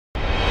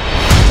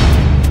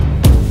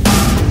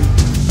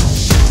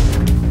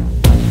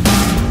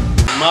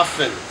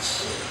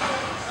Muffins.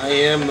 I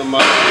am the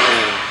muffin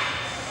man.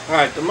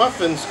 Alright, the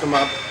muffins come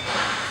up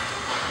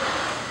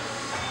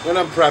when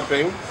I'm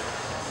prepping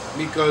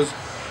because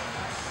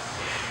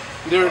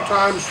there are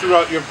times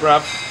throughout your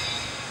prep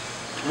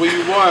where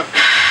you want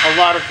a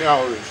lot of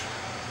calories.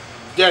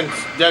 Dense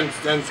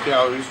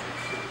calories.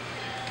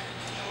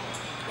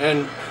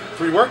 And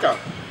pre-workout.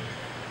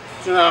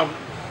 So now,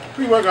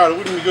 pre-workout, it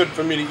wouldn't be good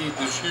for me to eat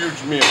this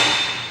huge meal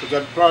because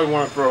I'd probably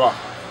want to throw up.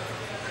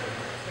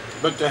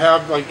 But to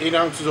have like 8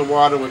 ounces of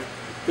water with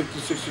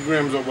 50-60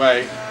 grams of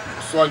whey,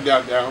 slug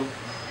that down,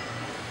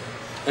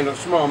 and a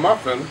small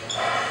muffin,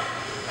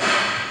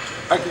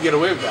 I could get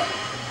away with that.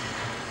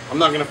 I'm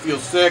not going to feel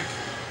sick,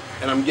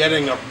 and I'm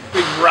getting a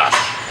big rush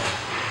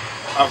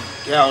of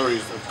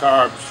calories, of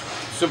carbs,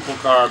 simple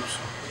carbs,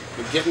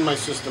 but getting my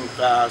system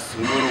fast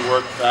and go to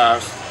work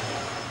fast.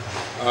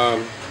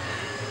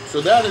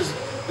 So that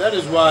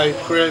is why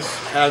Chris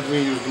has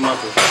me use the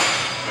muffins.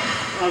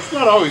 Now, it's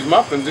not always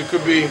muffins. It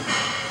could be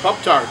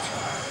Pop-Tarts.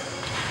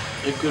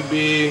 It could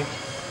be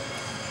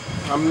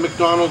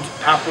McDonald's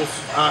apple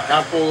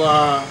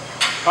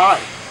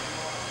pie.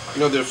 You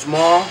know, they're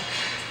small,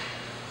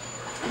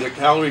 they're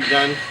calorie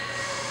dense,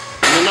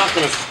 and they're not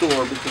going to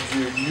store because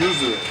you're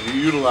using it,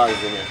 you're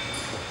utilizing it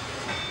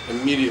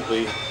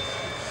immediately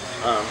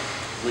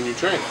when you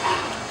train.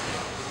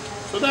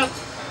 So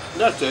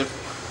that's it.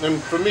 And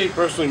for me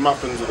personally,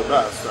 muffins are the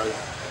best.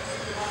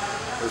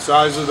 The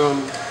size of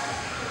them,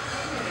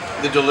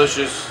 they're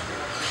delicious.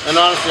 And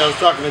honestly, I was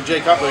talking to Jay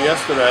Cutler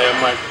yesterday.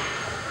 I'm like,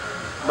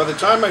 by the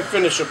time I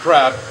finish a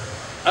prep,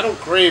 I don't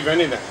crave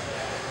anything.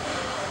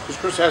 Because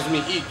Chris has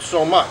me eat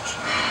so much.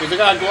 He's like,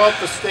 I go out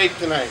for steak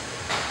tonight.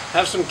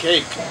 Have some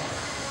cake.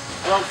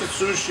 Go out for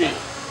sushi.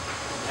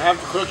 Have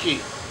a cookie.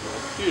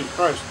 Jesus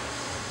Christ.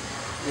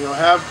 You know,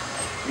 have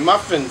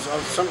muffins.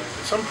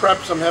 Some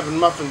preps I'm having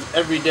muffins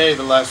every day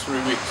the last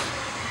 3 weeks.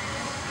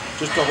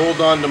 Just to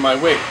hold on to my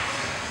weight.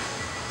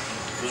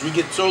 Because we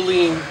get so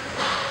lean.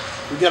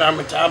 We get our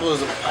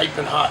metabolism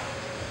piping hot,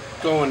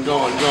 going.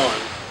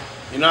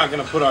 You're not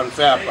going to put on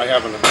fat by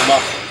having a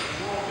muffin.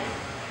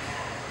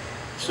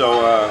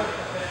 So,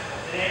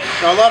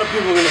 now a lot of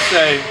people are going to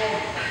say,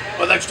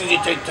 well, that's because you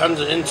take tons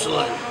of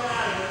insulin.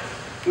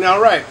 Now,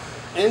 right,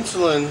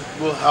 insulin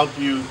will help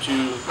you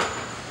to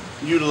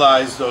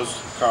utilize those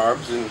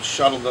carbs and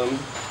shuttle them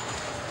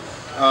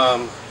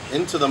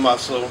into the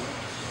muscle,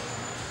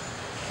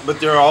 but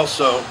they're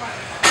also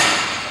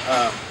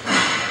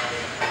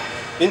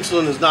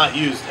insulin is not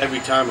used every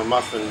time a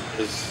muffin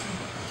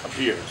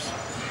appears.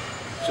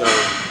 So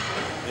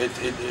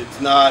it's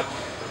not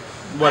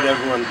what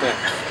everyone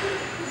thinks.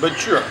 But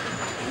sure,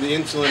 the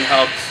insulin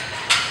helps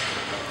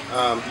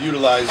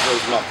utilize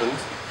those muffins.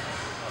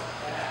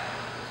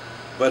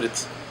 But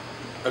it's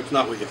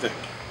not what you think.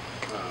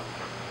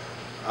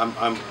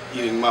 I'm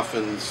eating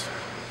muffins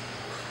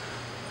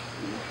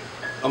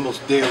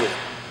almost daily,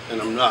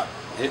 and I'm not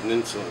hitting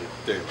insulin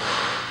daily.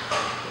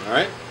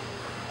 Alright?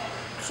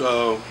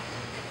 So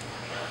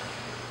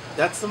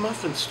that's the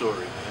muffin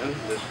story, man.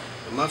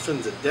 The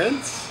muffins are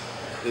dense,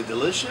 they're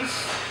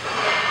delicious,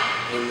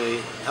 and they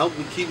help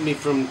me keep me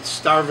from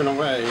starving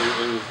away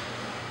and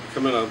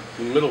becoming a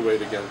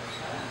middleweight again.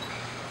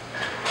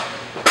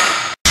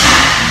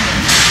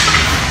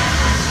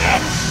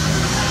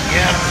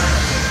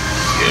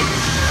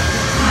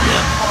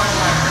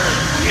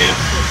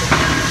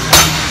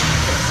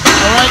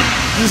 Alright,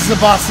 this is the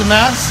Boston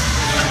Mass.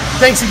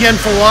 Thanks again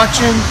for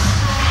watching.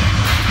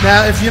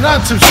 Now, if you're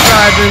not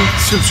subscribing,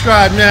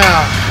 subscribe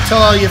now.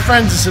 Tell all your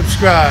friends to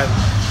subscribe.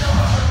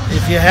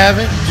 If you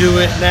haven't, do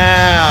it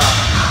now.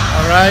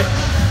 Alright?